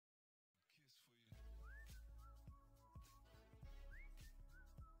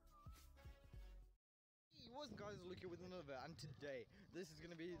guys, Luca with another, and today this is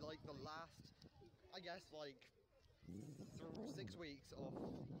gonna be like the last, I guess, like 6 weeks of,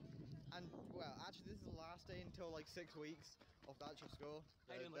 and well, actually this is the last day until like 6 weeks of the actual school.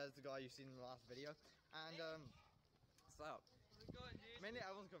 There's the guy you've seen in the last video, and so mainly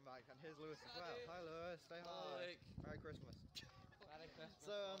everyone's coming back, and here's Lewis as well. Hi Lewis, say hi. Merry Christmas. Merry Christmas.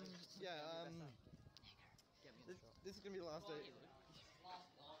 So yeah, this is gonna be the last day.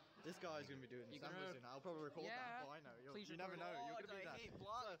 This guy's gonna be doing the assembly soon. I'll probably record that. Oh, I know. You never know. You're gonna be there. I hate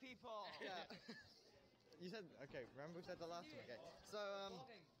black people. Yeah. You said okay. Remember we said the last one. Okay. So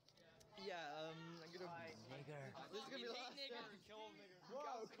yeah. I'm gonna. Nigger. This is gonna be the last day.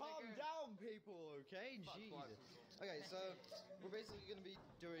 Whoa, calm down, people. Okay. Jesus. Okay. So we're basically gonna be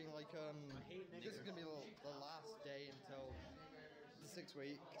doing like This is gonna be the last day until the 6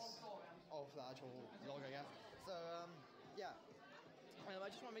 weeks of the actual vlog, I guess. So yeah. I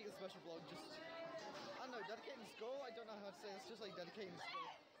just want to make a special vlog, just, I don't know, dedicating school. I don't know how to say it. It's just like dedicating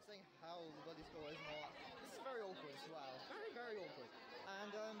school, saying how the bloody school is and all that. This is very awkward as well, very awkward.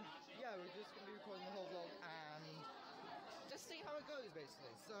 And yeah, we're just going to be recording the whole vlog and just see how it goes,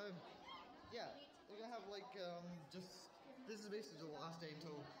 basically. So yeah, we're going to have like, this is basically the last day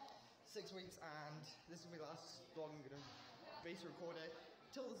until 6 weeks, and this is going to be the last vlog I'm going to basically record it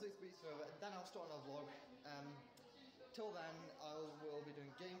till the 6 weeks are over. Then I'll start another vlog. Till then, I will be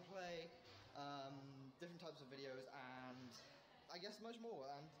doing gameplay, different types of videos, and I guess much more.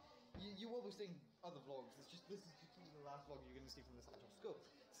 And you will be seeing other vlogs. This is just the last vlog you're going to see from this actual school.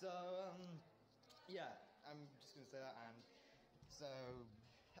 So yeah, I'm just going to say that. And so,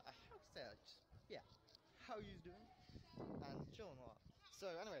 how to say that? Yeah, how you doing? And chilling a lot.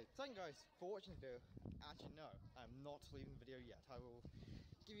 So anyway, thank you guys for watching the video. Actually, no, I'm not leaving the video yet. I will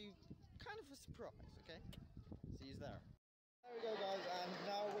give you kind of a surprise. Okay. See you there. There we go, guys, and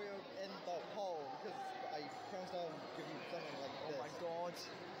now we're in the hole because I promised I'll give you something like this. Oh my god.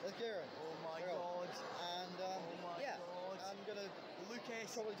 That's Kieran. Oh my god. And yeah, I'm gonna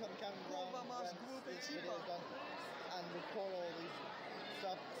Lucas. probably turn the camera around when this video is done and record all these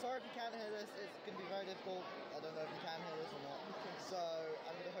stuff. Sorry if you can't hear this, it's gonna be very difficult. I don't know if you can hear this or not. So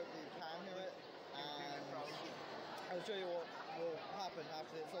I'm gonna hope that you can hear it, and I'll show you what will happen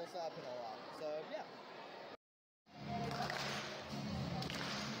after it's all set up and all that. So yeah.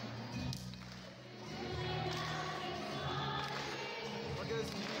 Look at this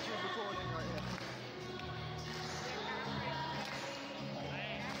YouTube recording right here.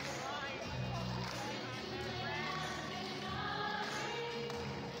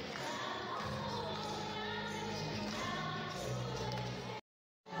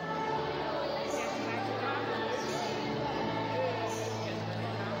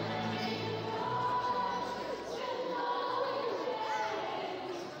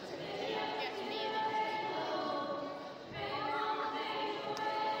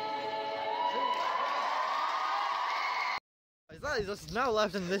 Is just now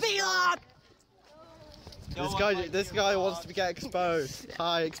left in this vlog. This guy wants to get exposed.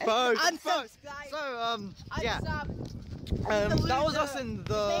 Hi, exposed. Unsubscribe. So yeah. That was us in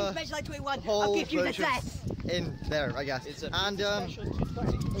the whole I'll give you the test. In there, I guess. And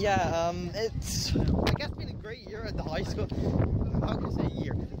yeah, it's I guess been a great year at the high school. How can I say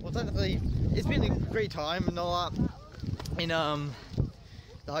year? Well, technically, it's been a great time and all that in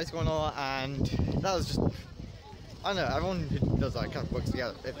the high school and all that, and that was just. I don't know, everyone who does that kind of works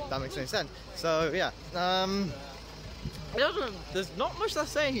together, if that makes any sense. So yeah, there's not much to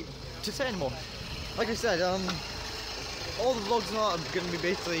say anymore. Like I said, all the vlogs and all are going to be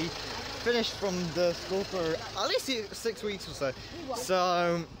basically finished from the school for at least 6 weeks or so.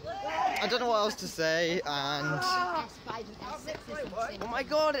 So I don't know what else to say, and Oh my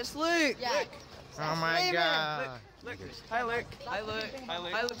god, it's Luke! Yeah. oh my god. Look. Hi Luke. Hi Luke. Hi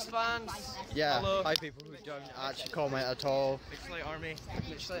Luke. Hi Luke's fans. Yeah, hello. hi people who don't actually comment at all. Mitchlight Army.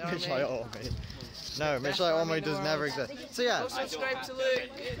 Mitchlight Army. No, Mitchlight Army does never exist. So yeah. Go subscribe to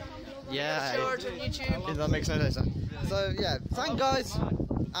Luke. Yeah. George on YouTube. That makes no sense. So yeah, thank guys.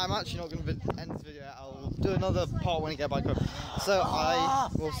 I'm actually not going to end this video. I'll do another part when I get back home. So I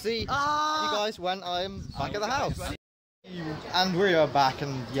will see you guys when I'm back at the house. And we are back,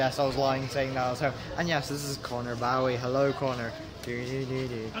 and yes, I was lying saying that I was home. And yes, this is Connor Bowie. Hello, Connor.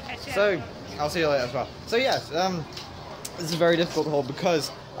 So I'll see you later as well. So yes, this is very difficult to hold because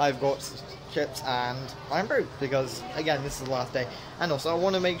I've got chips and I'm broke, because again, this is the last day, and also I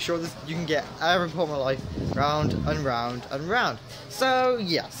want to make sure that you can get every part of my life round and round and round. So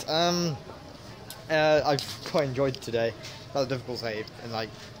yes, I've quite enjoyed today. That was difficult to say, and like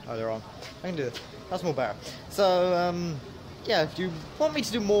earlier on, I can do this. That's more better. So yeah, if you want me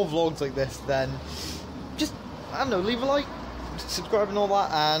to do more vlogs like this, then just I don't know, leave a like, subscribe and all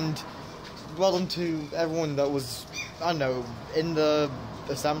that, and well done to everyone that was, I don't know, in the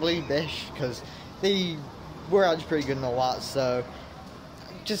assembly-ish, because they were actually pretty good and all that, so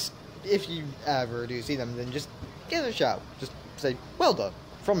just, if you ever do see them, then just give it a shout. Just say, well done,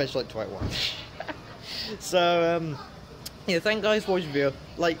 from Mitch21. So, yeah, thank you guys for watching the video.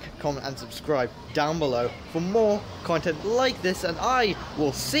 Like, comment, and subscribe down below for more content like this, and I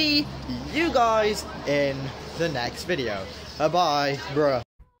will see you guys in the next video. Bye-bye, bruh.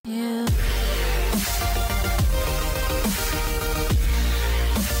 Yeah.